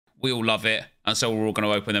We all love it. And so we're all going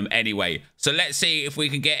to open them anyway. So let's see if we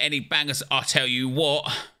can get any bangers. I'll tell you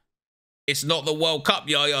what. It's not the World Cup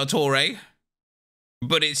Yaya Toure.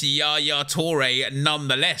 But it's Yaya Toure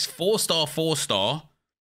nonetheless. 4-star, 4-star.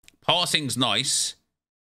 Passing's nice.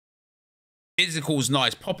 Physical's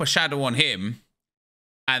nice. Pop a shadow on him.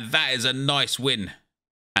 And that is a nice win.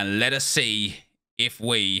 And let us see if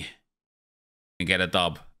we can get a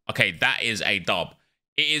dub. Okay, that is a dub.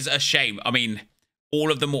 It is a shame. I mean,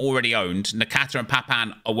 all of them are already owned. Nakata and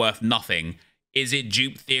Papan are worth nothing. Is it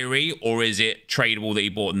dupe theory or is it tradable that he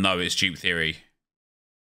bought? No, it's dupe theory.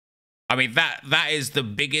 I mean, that is the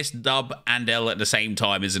biggest dub and L at the same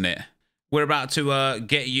time, isn't it? We're about to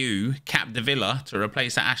get you, Cap de Villa, to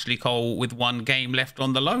replace Ashley Cole with 1 game left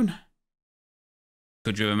on the loan.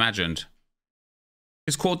 Could you have imagined?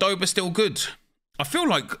 Is Cordoba still good? I feel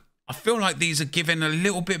like these are given a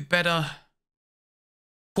little bit better.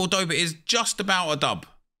 Cordoba is just about a dub.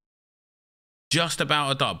 Just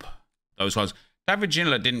about a dub. Those ones. David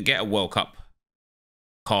Ginola didn't get a World Cup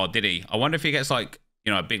card, did he? I wonder if he gets like,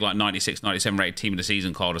 you know, a big like 96, 97 rated team of the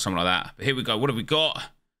season card or something like that. But here we go. What have we got?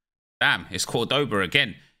 Damn, it's Cordoba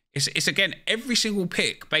again. It's again, every single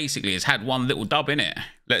pick basically has had 1 little dub in it.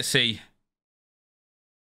 Let's see.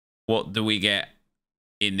 What do we get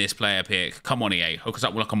in this player pick? Come on, EA. Hook us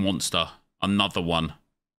up like a monster. Another one.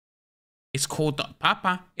 It's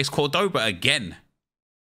Papa. It's Cordoba again.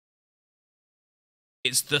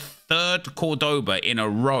 It's the 3rd Cordoba in a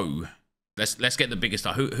row. Let's get the biggest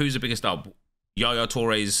dub. Who's the biggest dub? Yaya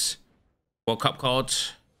Toure's World Cup card.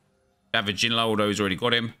 David Ginola, although he's already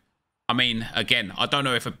got him. I mean, again, I don't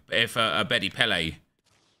know if a Betty Pele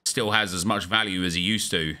still has as much value as he used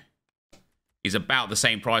to. He's about the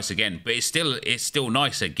same price again, but it's still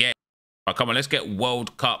nice again. Right, come on, let's get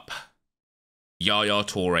World Cup Yaya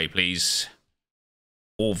Toure, please.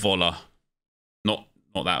 Or Vola. Not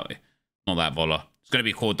that Vola. It's going to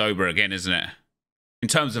be Cordoba again, isn't it? In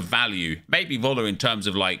terms of value. Maybe Vola in terms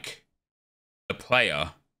of, like, the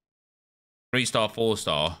player. 3-star,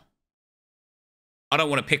 4-star. I don't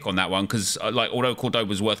want to pick on that one because, like, although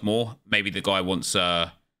Cordoba's worth more, maybe the guy wants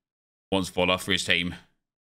Vola for his team.